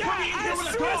 they put me in here with a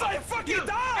as soon as I fucking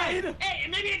died! Hey,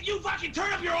 maybe if you fucking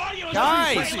turn up your audio.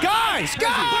 Guys! Guys!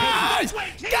 Guys!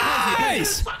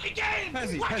 Guys!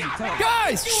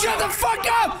 Guys! Shut the fuck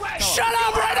up! Shut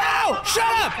up right now!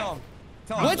 Shut up!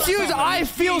 Let's use I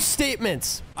feel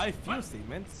statements. I feel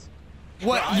statements.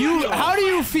 What you? How do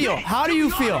you feel? How do you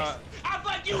feel? I'm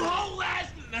like you whole ass.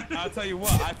 I'll tell you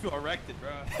what, I feel erected,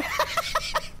 bro.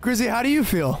 Grizzy, how do you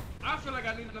feel? I feel like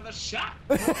I need another shot.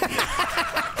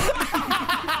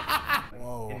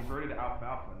 Whoa. Inverted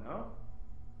alfalfa, no?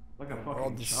 Like a World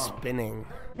fucking is chomp. spinning.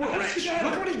 Look what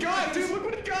he got, dude. Look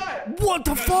what he got. What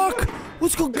the fuck?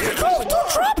 Let's go. Go, don't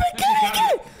drop it. Get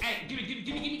it. Hey, give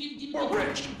me. We're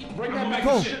rich. Bring that back.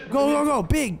 Go, go, go, go.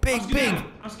 Big, big, big.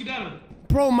 I'm skedaddling.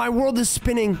 Bro, my world is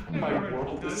spinning. My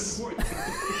world is.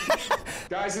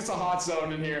 Guys, it's a hot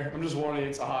zone in here. I'm just warning you,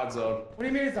 it's a hot zone. What do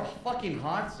you mean it's a fucking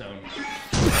hot zone?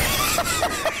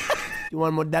 You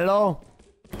want Modelo?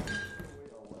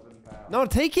 No,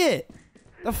 take it.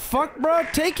 The fuck, bro?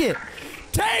 Take it.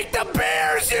 Take the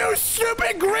beers, you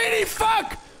stupid greedy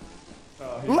fuck!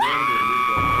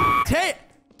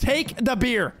 Take the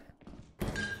beer.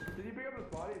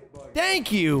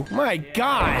 Thank you. My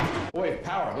God. Wait,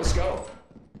 power. Let's go.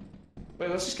 Wait,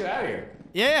 let's just get out of here.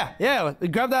 Yeah.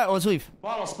 Grab that. Let's leave.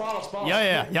 Bottles.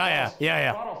 Yeah.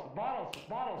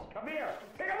 Bottles. Come here.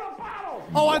 Pick up the bottles.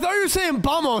 Oh, I thought you were saying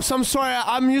Bamos. I'm sorry.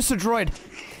 I'm used to droid.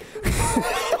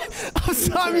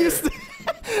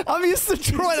 I'm used to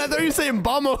droid. I thought you were saying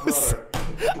Bamos.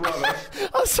 Brother.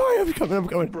 I'm sorry. I'm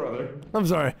coming. Brother. I'm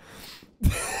sorry.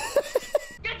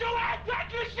 Get your ass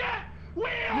back, you shit!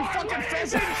 You fucking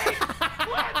pheasant!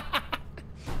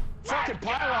 Fucking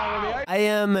pile on with me. I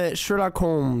am Sherlock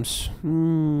Holmes.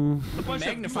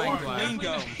 Magnifying glass.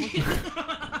 Bingo.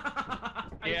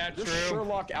 Yeah, You're true.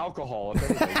 Sherlock alcohol, if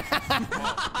anything.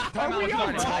 Are we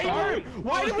on timer?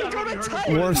 Why did we go to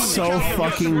timer? We're so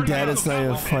fucking dead. It's not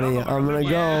even funny. I'm gonna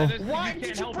go. Why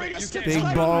did you bring us to Big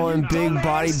ball and big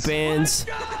body bands.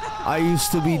 I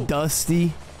used to be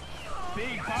Dusty.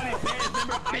 Big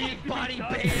body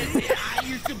bands. Yeah, I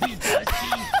used to be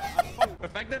dusty. The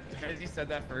fact that Pezzy said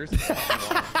that first.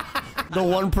 The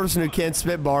one person who can't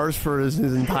spit bars for his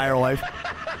entire life.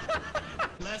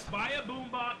 Let's buy a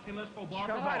boombox and let's go bar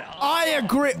for bar. I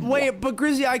agree. Wait, but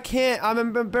Grizzy, I can't.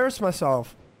 I'm embarrassed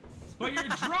myself. But you're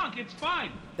drunk, it's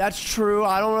fine. That's true.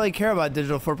 I don't really care about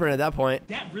digital footprint at that point.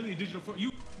 That really a digital for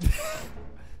you.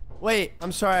 Wait,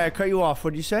 I'm sorry. I cut you off.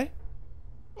 What'd you say?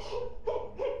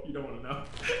 You don't want to know.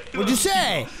 What'd you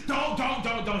say? Don't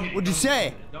hit. What'd you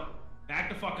say? Don't. Back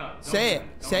the fuck up. Don't Say hit. it.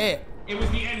 Don't Say hit. it. It was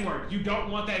the N-word. You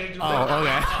don't want that digital Oh,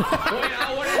 okay. Wait,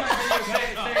 what in my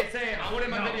video? Say it. What in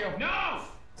my video? No!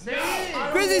 Say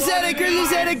it. Grizzy said it. Grizzy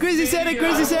said it. Grizzy said it.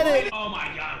 Grizzy said it. Oh my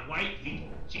god, white people.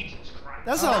 Jesus Christ.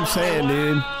 That's what I'm saying,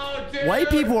 dude. Wow, dude. White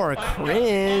people are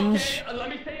cringe. Okay, let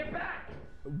me say it back.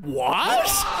 What?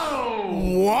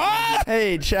 What?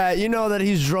 Hey, chat, you know that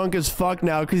he's drunk as fuck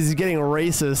now because he's getting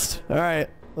racist. All right,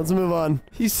 let's move on.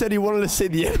 He said he wanted to say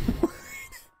the N-word.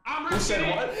 Who said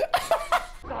what?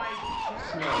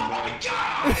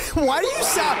 Why do you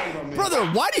sound... Brother,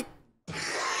 why do you...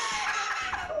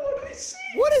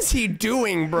 What is he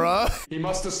doing, bruh? He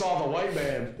must have saw the white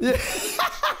man.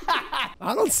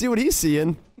 I don't see what he's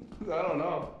seeing. I don't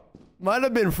know. Might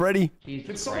have been Freddy.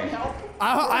 Did someone help?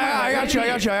 I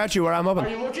got you. Where I'm hoping. Are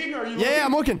you looking? Are you Yeah,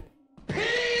 I'm looking. Peter!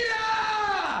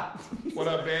 What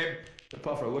up, babe? The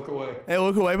puffer, look away. Hey,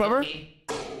 look away, Puffer.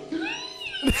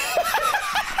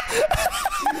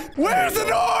 Where's the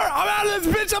door? I'm out of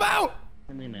this bitch. I'm out.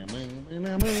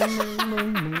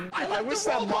 I wish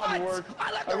that mod worked.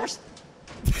 I wish...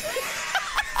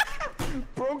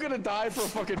 Bro gonna die for a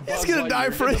fucking buzz. He's gonna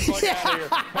die for Get the fuck yeah. outta here.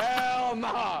 Hell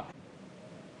nah.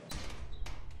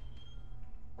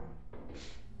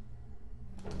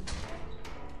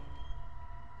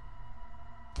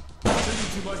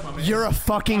 You're a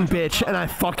fucking bitch, and I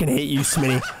fucking hate you,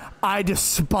 Smitty. I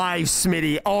despise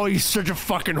Smitty. Oh, you're such a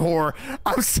fucking whore.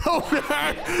 I'm so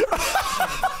mad.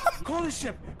 Call the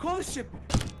ship. Call the ship.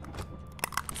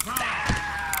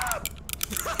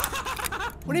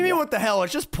 What do you mean, what the hell?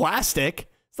 It's just plastic.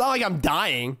 It's not like I'm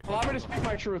dying. Well, I'm gonna speak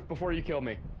my truth before you kill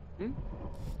me.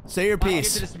 Say your I'll give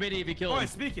piece. it to Smitty if you kill Go him. ahead,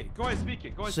 speak it. Go ahead, speak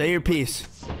it. Go ahead. Say your piece.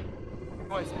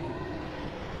 Go ahead, speak it.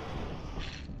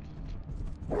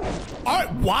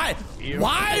 Alright, why?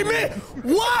 Why me?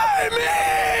 Why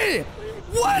me?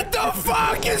 What the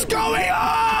fuck is going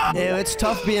on? Damn, it's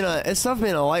tough being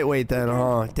a lightweight then,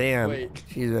 huh? Damn. Wait.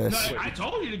 Jesus. No, I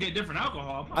told you to get different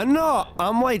alcohol. I know,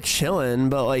 I'm like chilling,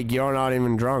 but like you're not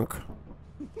even drunk.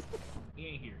 He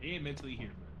ain't here. He ain't mentally here,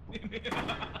 man. I'm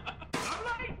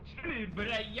not chilling, but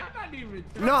y'all not even.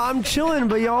 No, I'm chilling,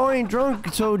 but y'all ain't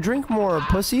drunk, so drink more,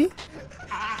 pussy.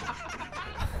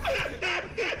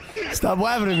 Stop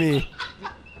laughing at me.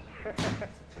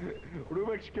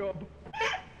 Rubik's Cube.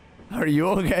 Are you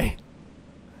okay?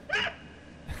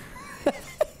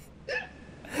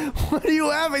 What are you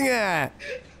laughing at?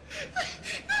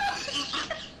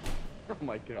 Oh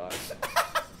my god.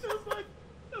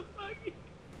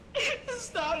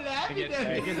 Stop laughing Get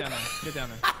at me. down there. Get down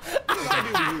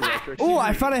there. Oh,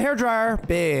 I found a hairdryer.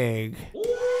 Big. Ooh,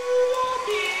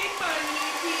 big money,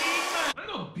 big money. I'm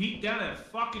gonna beat down that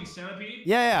fucking centipede.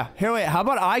 Yeah. Here, wait. How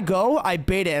about I go, I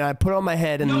bait it, and I put it on my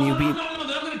head, and then you beat. No,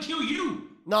 then I'm gonna kill you.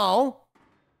 No.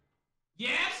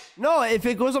 Yes? No, if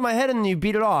it goes on my head and you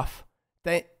beat it off.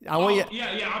 I want you.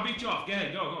 Yeah, I'll beat you off. Go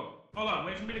ahead, go. Hold on,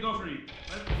 wait for me to go for you.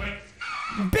 Wait.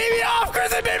 Beat me off,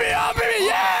 Chrissy! Beat me off, baby!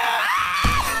 Yeah!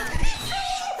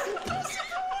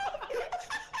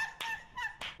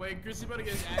 Wait, Chrissy about to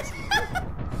get his ass.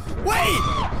 Wait!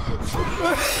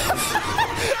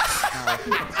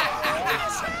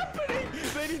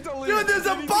 They need to leave. Dude, there's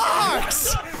a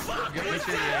box!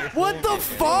 What the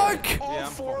fuck? All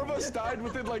four of us died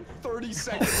within like 30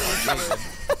 seconds of each other.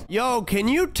 Yo, can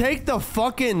you take the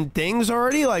fucking things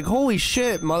already? Like, holy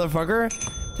shit, motherfucker.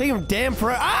 Take him damn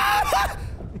forever. Ah!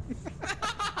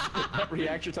 That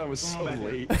reaction time was so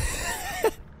late.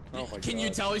 Oh my Can god. you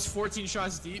tell he's 14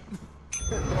 shots deep?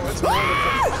 Oh, it's more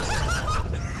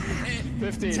than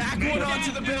 15. Tack one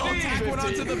onto the bill. Tack one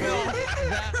onto the bill.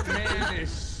 That man is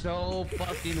so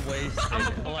fucking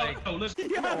wasted. Like, Oh, listen.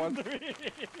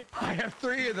 I have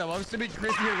 3 of them. I'm to be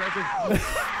Chrissy a record.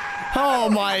 Oh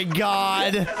my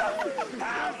god. Where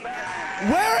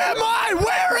am I?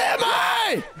 Where am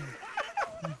I?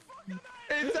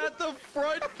 It's at the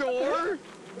front door.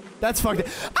 That's fucked.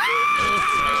 Ah!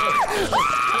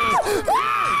 Help me!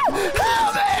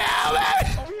 Help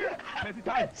me!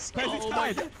 Oh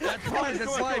my, that's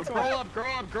fine. That's fine.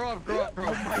 Grow up.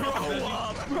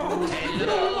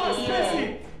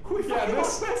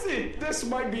 Yeah, this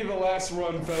might be the last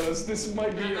run, fellas. This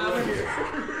might be it right here.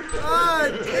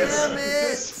 God damn it!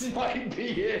 This might be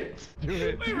it.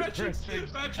 Wait, Retrix.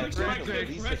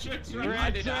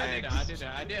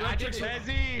 I did.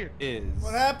 Pezzy. Is.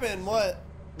 What happened? What?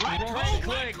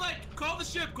 Right click. Call the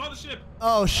ship.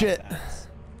 Oh shit.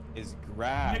 Is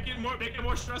grab. Make it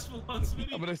more stressful on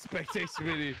Smitty. I'm gonna spectate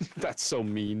Smitty. That's so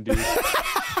mean, dude.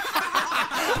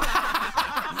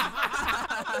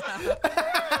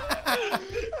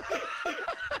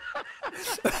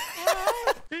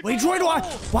 Wait, Droid,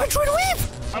 why Droid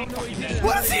leave?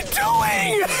 What is he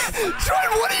doing? Droid,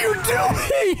 what are you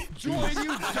doing?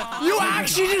 You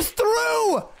actually just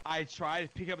threw! I tried to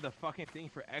pick up the fucking thing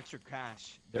for extra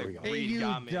cash. There we go. Greed You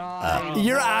got me. died.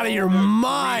 You're out of your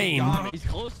mind. He's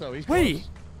close though. He's Wait,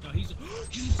 No, he's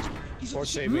Or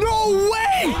save me. no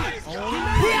way!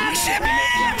 He actually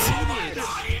made it!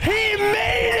 He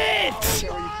made it!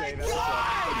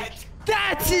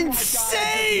 That's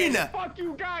insane! Fuck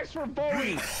you guys for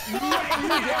voting. You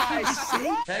guys.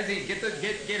 Pezzy, get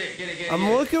it. I'm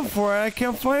looking for it, I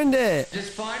can't find it.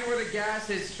 Just find where the gas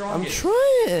is I'm strongest.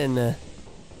 trying.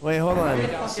 Wait, hold on.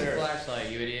 Fucking flashlight,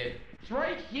 you idiot. It's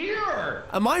right here.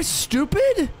 Am I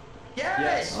stupid?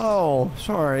 Yes. Oh,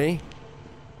 sorry.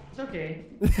 It's okay.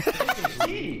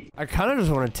 I kind of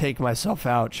just want to take myself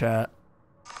out, chat.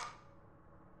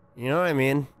 You know what I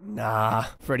mean? Nah.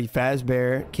 Freddy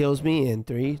Fazbear kills me in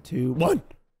 3, 2, 1.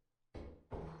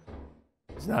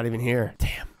 He's not even here.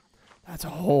 Damn. That's a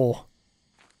hole.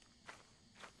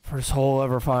 First hole I'll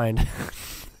ever find.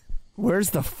 Where's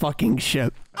the fucking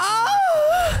ship?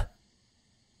 Ah!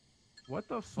 What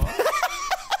the fuck?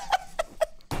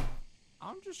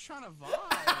 I'm just trying to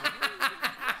vibe.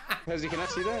 Pezzy, can I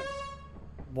see that?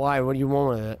 Why? What do you want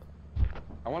with it?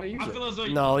 I want to use I feel it. as though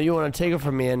No, you want to take it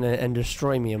from me and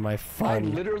destroy me in my I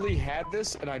fun. literally had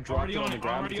this and I dropped Already it on on the it,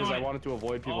 ground already because on I it. wanted to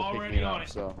avoid people picking Already it on up.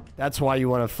 it. So. That's why you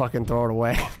want to fucking throw it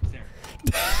away. there.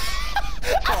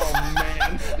 Oh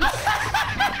man.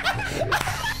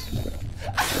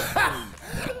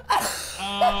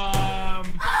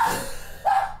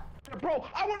 Bro,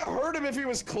 I would have heard him if he was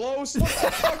was close. What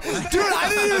the fuck was that? Dude, I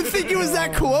didn't even think he was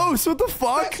that close. What the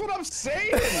fuck? That's what I'm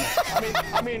saying.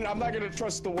 I mean, I'm not gonna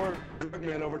trust the word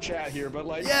man over chat here, but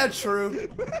like. Yeah, true.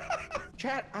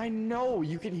 Chat, I know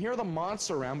you can hear the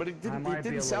monster around, but it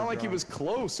didn't sound like he was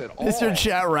close at all. Mr.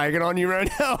 Chat ragging on you right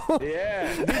now.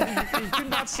 Yeah, it did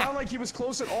not sound like he was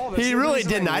close at all. He really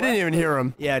didn't. I didn't even hear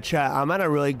him. Yeah, chat, I'm at a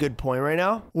really good point right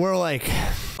now where, like,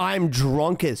 I'm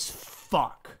drunk as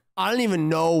fuck. I don't even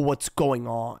know what's going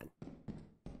on.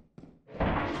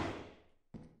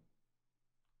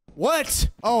 What?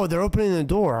 Oh, they're opening the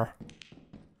door.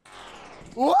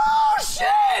 Whoa,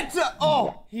 shit!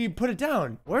 Oh, he put it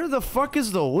down. Where the fuck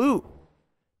is the loot?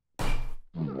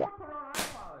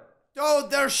 Oh,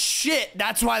 there's shit.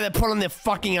 That's why they put on the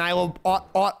fucking island.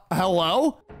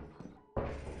 Hello?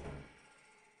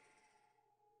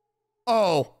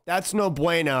 Oh, that's no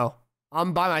bueno.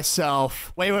 I'm by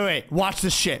myself. Wait. Watch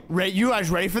this shit. You guys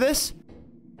ready for this?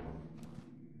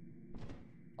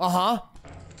 Uh-huh.